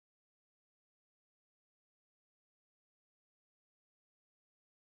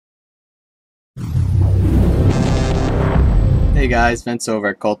Hey guys, Vince over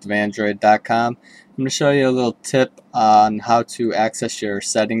at cultofandroid.com. I'm going to show you a little tip on how to access your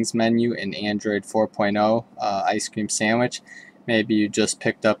settings menu in Android 4.0 ice cream sandwich. Maybe you just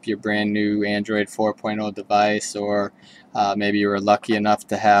picked up your brand new Android 4.0 device, or maybe you were lucky enough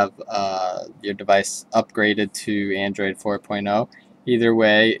to have your device upgraded to Android 4.0. Either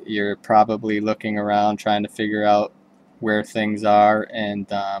way, you're probably looking around trying to figure out where things are, and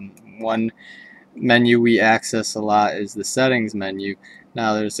one menu we access a lot is the settings menu.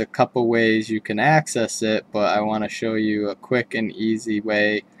 Now there's a couple ways you can access it, but I want to show you a quick and easy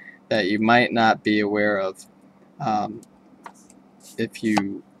way that you might not be aware of. If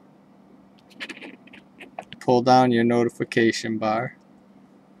you pull down your notification bar,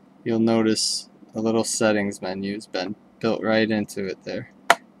 you'll notice a little settings menu has been built right into it there.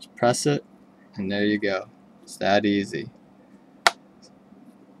 Just press it and there you go. It's that easy.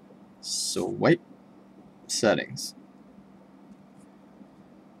 Swipe settings.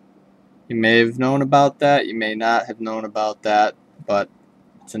 You may have known about that, you may not have known about that, but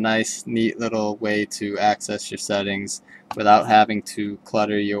it's a nice, neat little way to access your settings without having to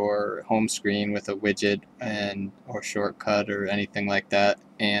clutter your home screen with a widget or shortcut or anything like that.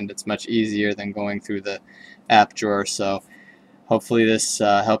 And it's much easier than going through the app drawer. So hopefully this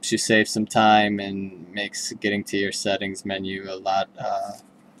helps you save some time and makes getting to your settings menu a lot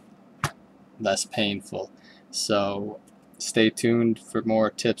less painful. So stay tuned for more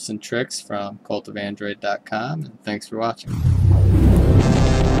tips and tricks from cultofandroid.com, and thanks for watching.